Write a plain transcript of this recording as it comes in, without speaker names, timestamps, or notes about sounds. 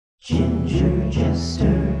Ginger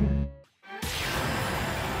Jester.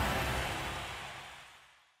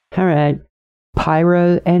 Alright,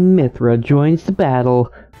 Pyra and Mythra joins the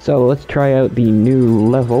battle, so let's try out the new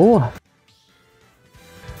level.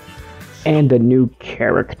 And the new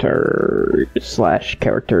character /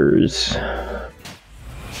 characters.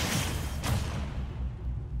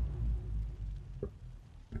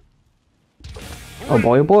 Oh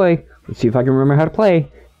boy, let's see if I can remember how to play,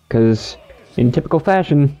 because in typical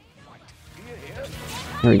fashion.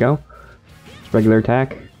 There we go. It's regular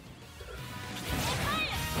attack.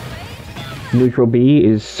 Neutral B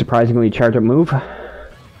is surprisingly a charge up move.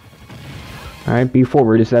 Alright, B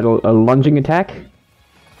forward, is that a lunging attack?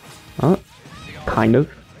 Oh, kind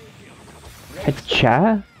of.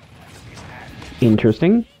 Hacha?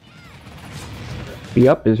 Interesting. B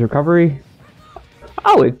up is recovery.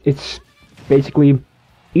 Oh, it's basically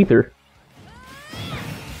ether.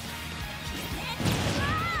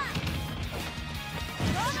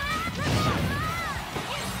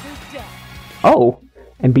 Oh!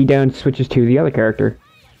 And B down switches to the other character.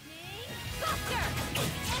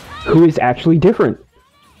 Who is actually different.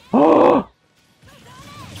 Oh!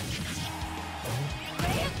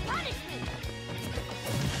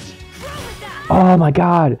 Oh my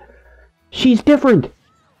god! She's different!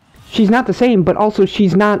 She's not the same, but also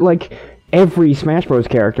she's not like every Smash Bros.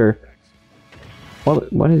 Character.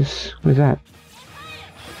 What is that?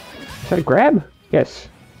 Is that a grab? Yes.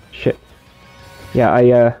 Shit.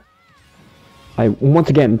 Yeah, I once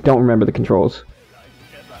again don't remember the controls.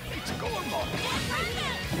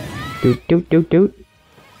 Doot.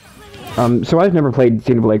 So I've never played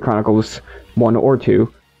Xenoblade Chronicles 1 or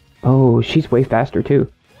 2. Oh, she's way faster too.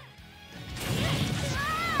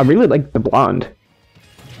 I really like the blonde.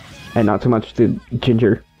 And not so much the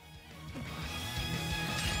ginger.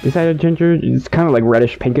 Is that a ginger? It's kind of like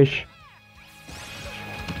reddish pinkish.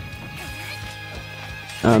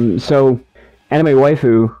 So anime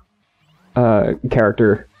waifu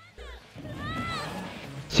character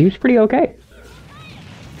seems pretty okay.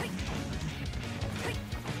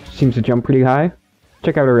 Seems to jump pretty high.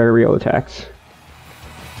 Check out her aerial attacks.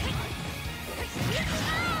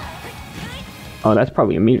 Oh, that's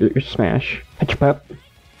probably a meteor smash. Hitch-pup.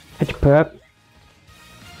 Hitch-pup.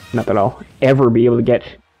 Not that I'll ever be able to get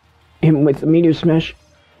him with a meteor smash.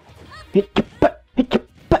 Hitch-pup.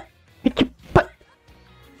 Hitch-pup. Hitch-pup.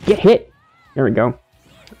 Get hit. There we go.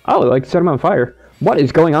 Oh, like set him on fire. What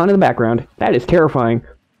is going on in the background? That is terrifying.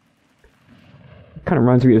 Kind of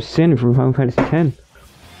reminds me of Sin from Final Fantasy X.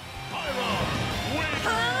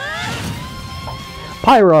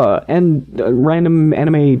 Pyra and a random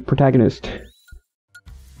anime protagonist.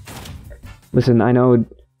 Listen, I know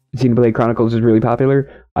Xenoblade Chronicles is really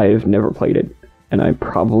popular. I've never played it, and I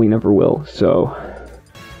probably never will, so...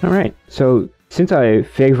 Alright, so since I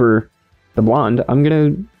favor the blonde, I'm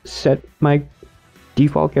gonna set my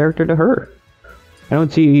default character to her. I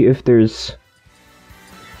don't see if there's...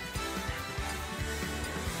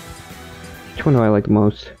 Which one do I like the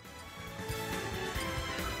most?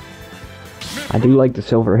 I do like the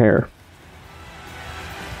silver hair.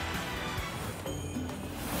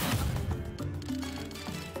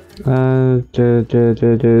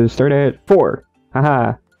 Start at 4.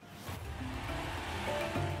 Haha.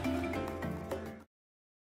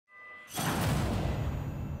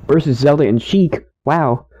 Versus Zelda and Sheik.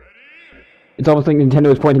 Wow. It's almost like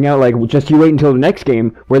Nintendo is pointing out, like, well, just you wait until the next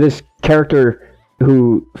game, where this character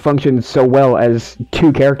who functions so well as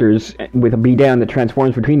two characters with a B down that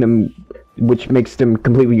transforms between them, which makes them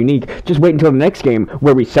completely unique. Just wait until the next game,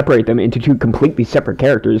 where we separate them into two completely separate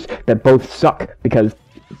characters that both suck, because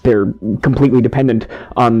they're completely dependent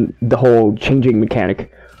on the whole changing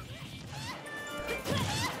mechanic.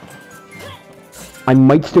 I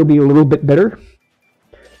might still be a little bit bitter,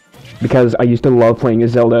 because I used to love playing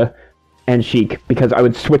as Zelda and Sheik, because I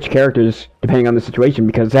would switch characters depending on the situation,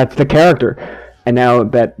 because that's the character. And now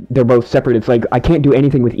that they're both separate, it's like, I can't do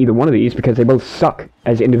anything with either one of these, because they both suck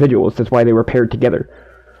as individuals. That's why they were paired together.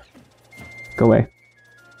 Go away.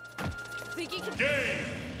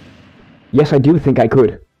 Yes, I do think I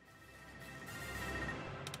could.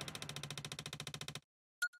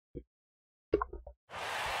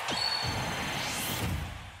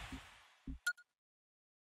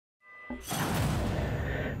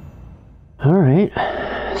 Alright.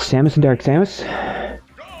 Samus and Dark Samus.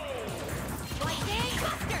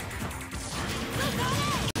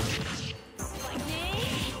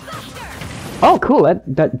 Oh, cool.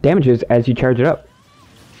 That damages as you charge it up.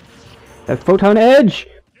 That Photon Edge!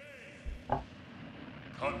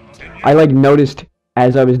 I, like, noticed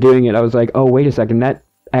as I was doing it, I was like, oh, wait a second, that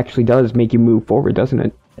actually does make you move forward, doesn't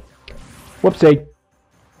it? Whoopsie.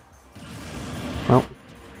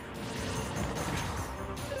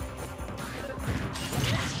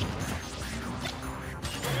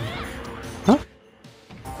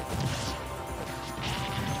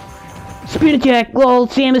 Spin attack! Lol,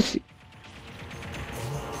 Samus!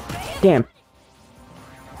 Damn.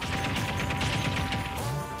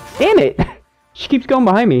 Damn it! She keeps going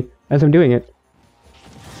behind me as I'm doing it.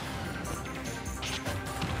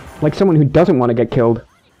 Like someone who doesn't want to get killed.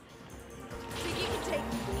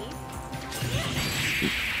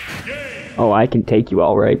 Oh, I can take you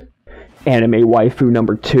alright. Anime waifu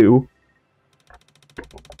number 2.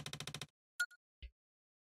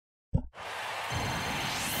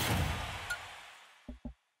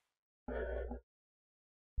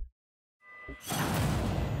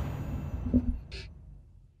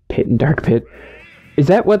 Pit and Dark Pit. Is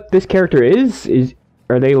that what this character is?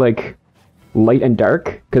 Are they like light and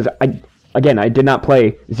dark? Because I did not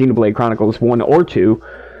play Xenoblade Chronicles 1 or 2,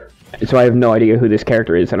 so I have no idea who this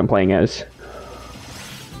character is that I'm playing as.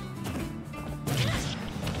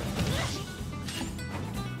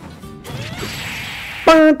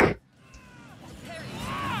 Bonk!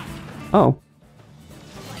 Oh.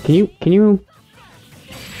 Can you...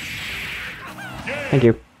 Thank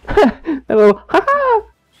you. Hello. Haha!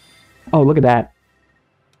 Oh, look at that.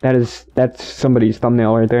 That's somebody's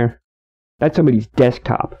thumbnail right there. That's somebody's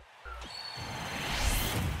desktop.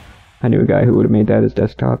 I knew a guy who would have made that his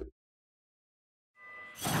desktop.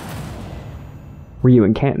 Ryu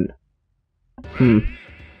and Ken. I'm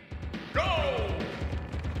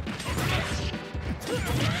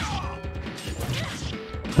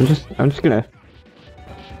just gonna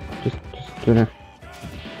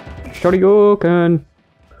Shoryuken.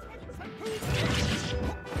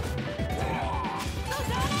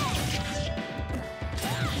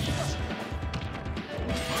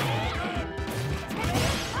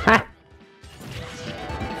 Ha!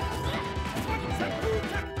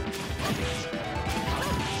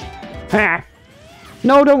 Ha!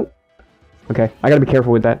 No, don't! Okay, I gotta be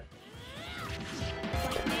careful with that.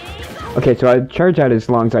 Okay, so I charge out as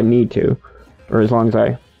long as I need to. Or as long as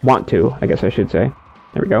I want to, I guess I should say.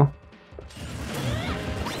 There we go.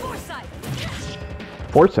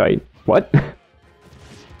 Foresight? What?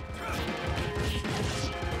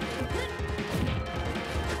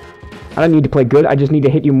 I don't need to play good, I just need to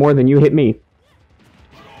hit you more than you hit me.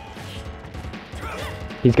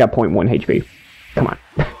 He's got 0.1 HP. Come on.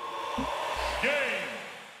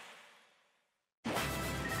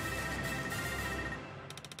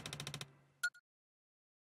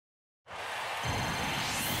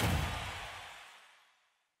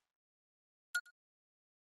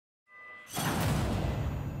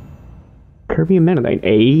 Kirby and Meta Knight,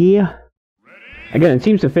 eh? Again, it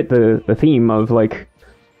seems to fit the theme of, like,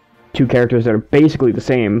 two characters that are basically the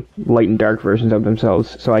same, light and dark versions of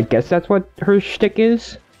themselves. So I guess that's what her shtick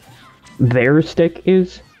is? Their stick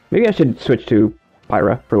is? Maybe I should switch to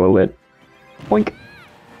Pyra for a little bit. Boink!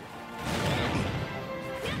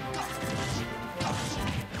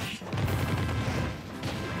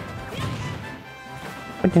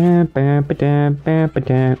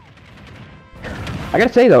 I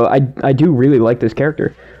gotta say though, I do really like this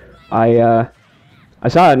character. I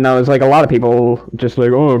saw it and I was like, a lot of people just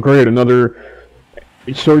like, oh great, another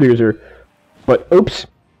sword user. But oops.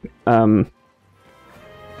 But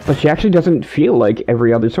she actually doesn't feel like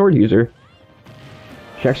every other sword user.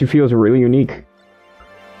 She actually feels really unique.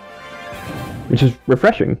 Which is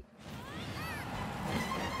refreshing.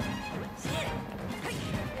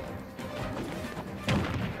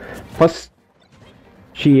 Plus,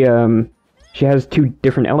 she has two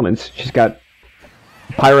different elements. She's got...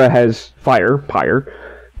 Pyra has fire, Pyre,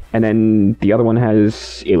 and then the other one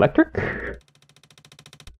has electric.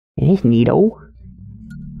 It's neato.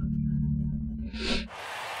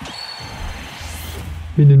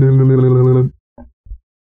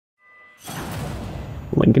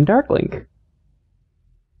 Link and Dark Link.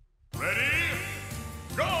 Ready?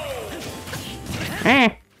 Go!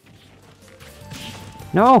 Ah!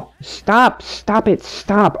 No! Stop! Stop it!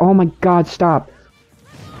 Stop! Oh my god, stop!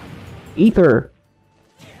 Ether!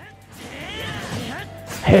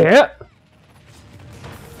 Hit!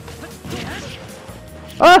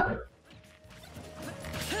 Ah!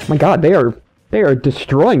 My god, they are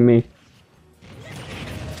destroying me.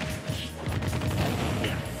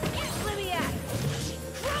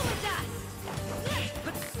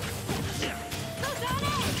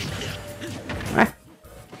 Ah.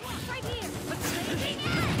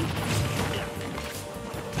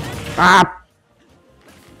 Ah!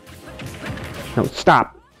 No,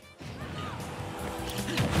 stop.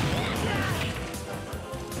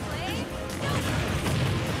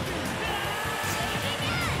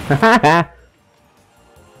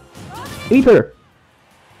 Ether!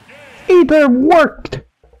 Ether worked!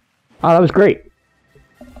 Oh, that was great.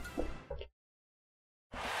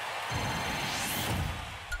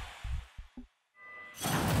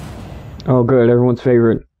 Oh good, everyone's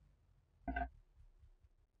favorite.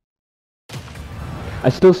 I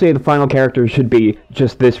still say the final character should be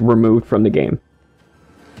just this removed from the game.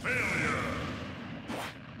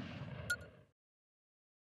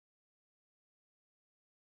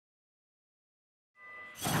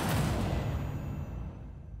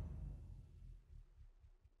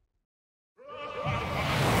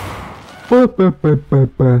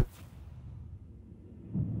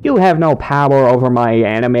 You have no power over my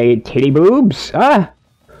anime titty boobs. Ah!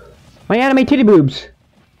 My anime titty boobs.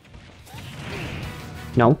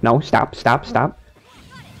 No, no, stop, stop, stop.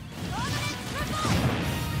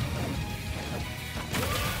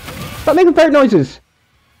 Stop making fart noises!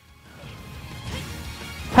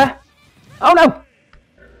 Huh? Oh no!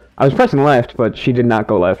 I was pressing left, but she did not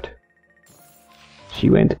go left. She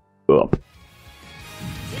went up.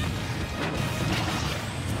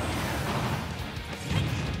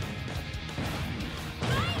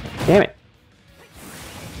 Damn it.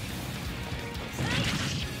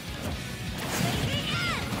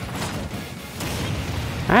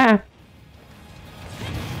 Ah.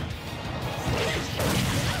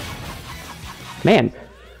 Man,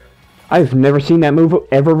 I've never seen that move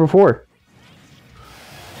ever before.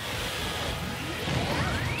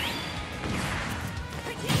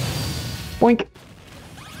 Boink.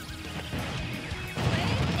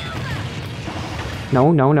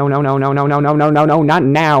 No, no, no, no, no, no, no, no, no, no, no, no, not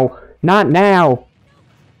now. Not now.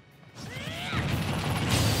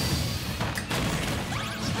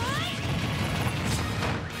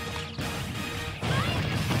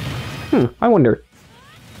 I wonder.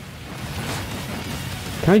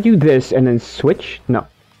 Can I do this and then switch? No.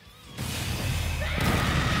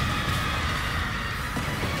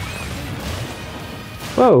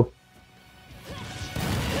 Whoa.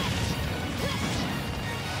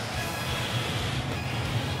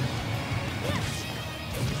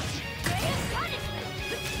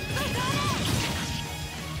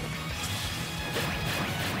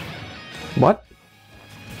 What?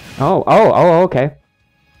 Oh, okay.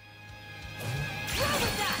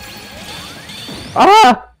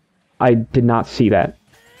 Ah! I did not see that.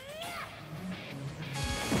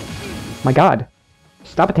 My god.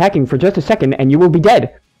 Stop attacking for just a second and you will be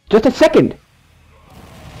dead. Just a second!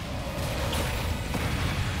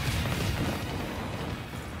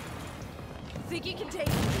 Think you can take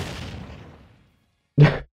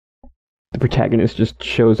The protagonist just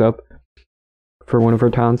shows up for one of her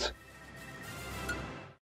taunts.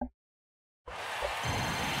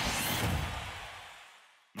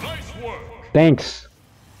 Nice work. Thanks.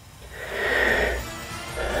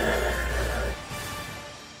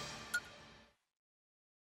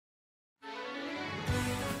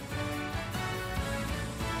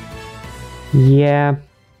 Yeah.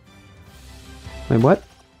 Wait, what?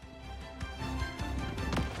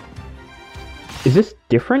 Is this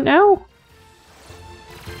different now?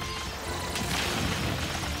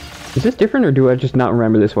 Is this different, or do I just not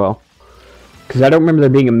remember this well? Because I don't remember there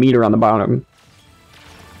being a meter on the bottom.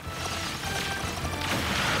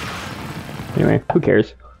 Anyway, who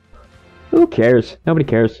cares? Who cares? Nobody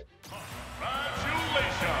cares.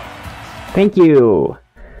 Congratulations. Thank you!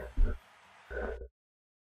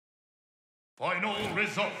 Final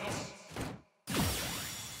results.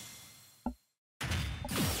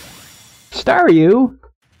 Staryu?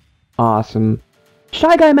 Awesome.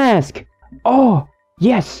 Shy Guy mask! Oh,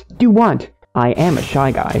 yes, do want. I am a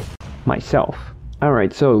Shy Guy myself.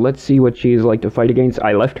 Alright, so let's see what she's like to fight against.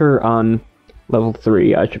 I left her on level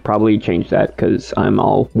 3. I should probably change that because I'm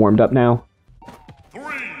all warmed up now. 3.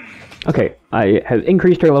 Okay, I have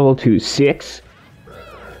increased her level to 6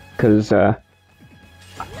 because I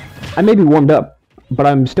may be warmed up, but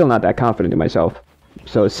I'm still not that confident in myself.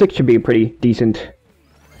 So 6 should be a pretty decent,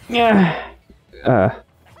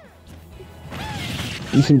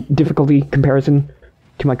 decent difficulty comparison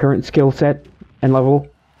to my current skill set and level.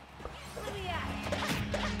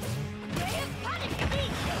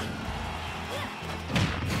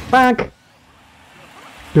 Back.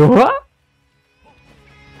 What?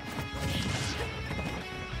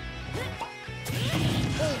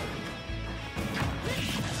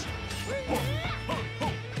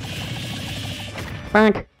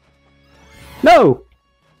 Back. No!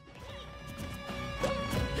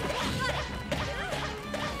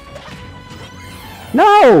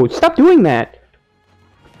 No! Stop doing that!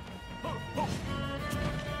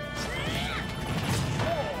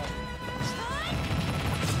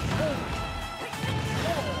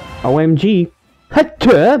 OMG.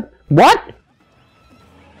 Hatta! What?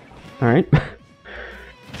 Alright.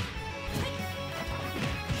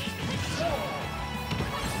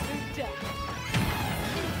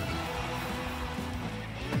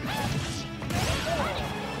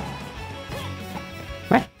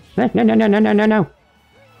 No, no, no, no, no, no, no, no.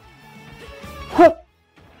 Huh.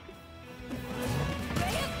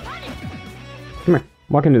 Come here.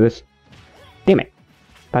 Walk into this. Damn it.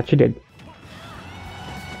 Thought you did.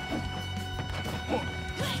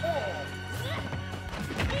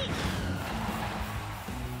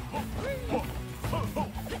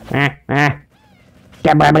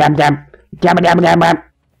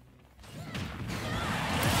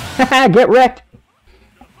 Get wrecked!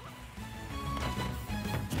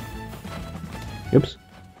 Oops.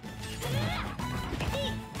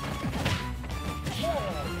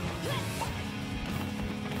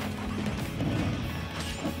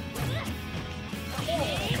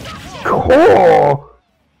 Cool!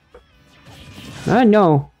 I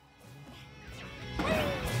know.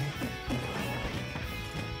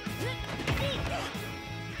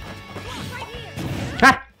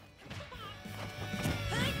 Ha!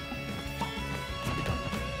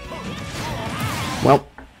 Well,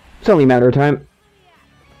 it's only a matter of time.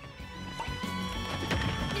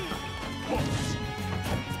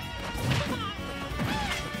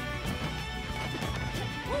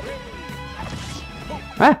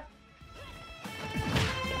 Ah!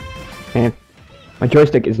 Man, my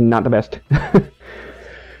joystick is not the best.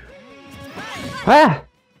 Ah!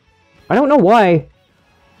 I don't know why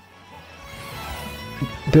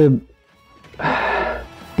the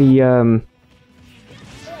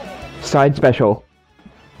side special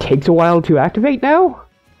takes a while to activate now?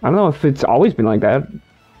 I don't know if it's always been like that.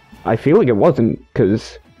 I feel like it wasn't,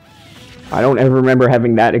 because I don't ever remember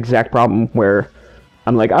having that exact problem where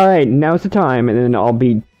I'm like, alright, now's the time, and then I'll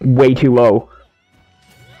be way too low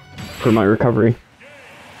for my recovery.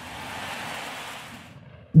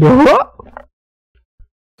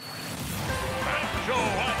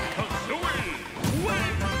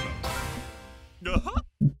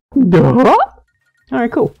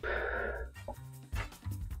 Alright, cool.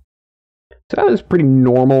 So that was pretty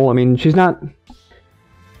normal. I mean, she's not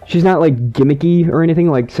like gimmicky or anything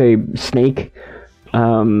like, say, Snake.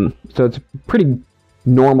 So it's pretty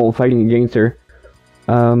normal fighting against her.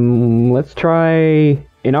 Let's try,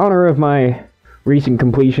 in honor of my recent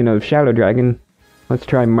completion of Shadow Dragon, let's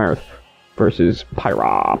try Mythra versus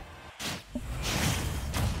Pyra.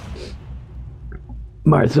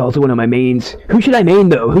 Mythra's also one of my mains. Who should I main,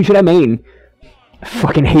 though? Who should I main? I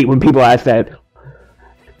fucking hate when people ask that.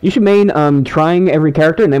 You should main, trying every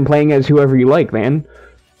character and then playing as whoever you like, man.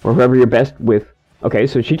 Or whoever you're best with. Okay,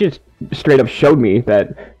 so she just straight up showed me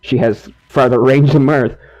that she has farther range than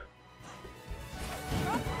Mythra.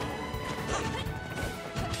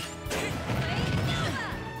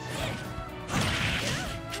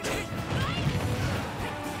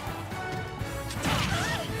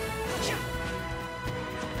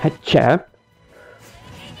 Hatcha.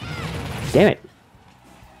 Damn it.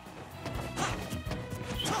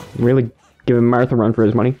 Really giving Mythra a run for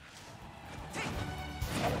his money.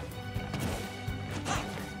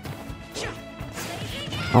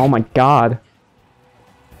 Oh my god.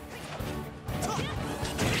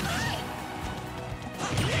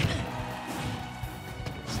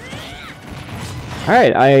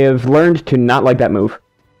 Alright, I have learned to not like that move.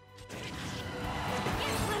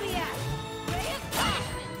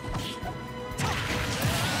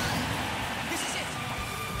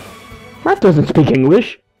 Mythra doesn't speak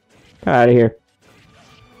English. Get out of here.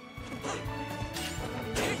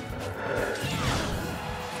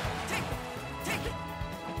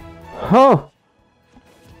 Oh!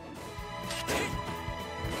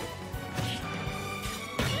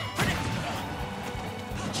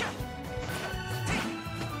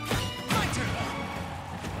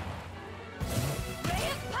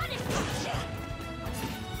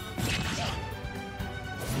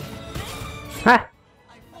 Ha!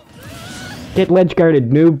 Get ledge guarded,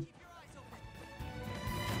 noob.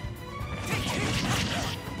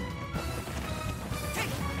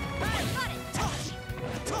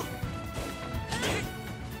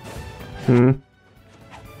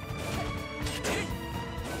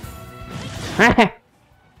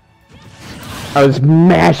 I was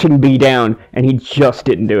mashing B down, and he just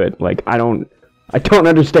didn't do it. Like, I don't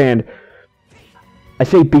understand. I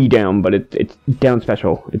say B down, but it's down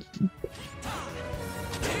special.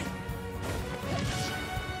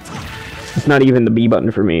 It's not even the B button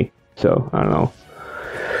for me, so I don't know.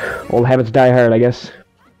 Old habits die hard, I guess.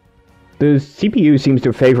 The CPU seems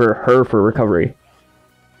to favor her for recovery.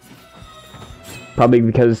 Probably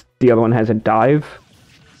because the other one has a dive.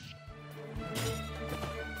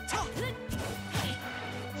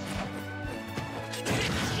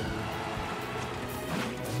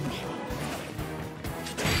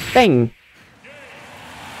 Bang!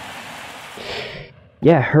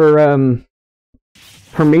 Yeah, her,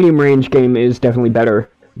 her medium range game is definitely better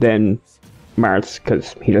than Marth's,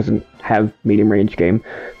 because he doesn't have medium range game.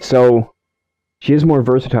 So she is more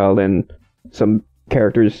versatile than some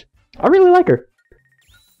characters. I really like her.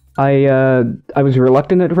 I was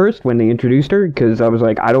reluctant at first when they introduced her, because I was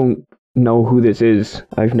like, I don't know who this is.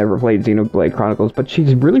 I've never played Xenoblade Chronicles, but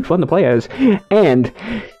she's really fun to play as, and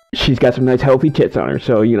she's got some nice healthy tits on her,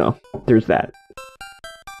 so, you know, there's that.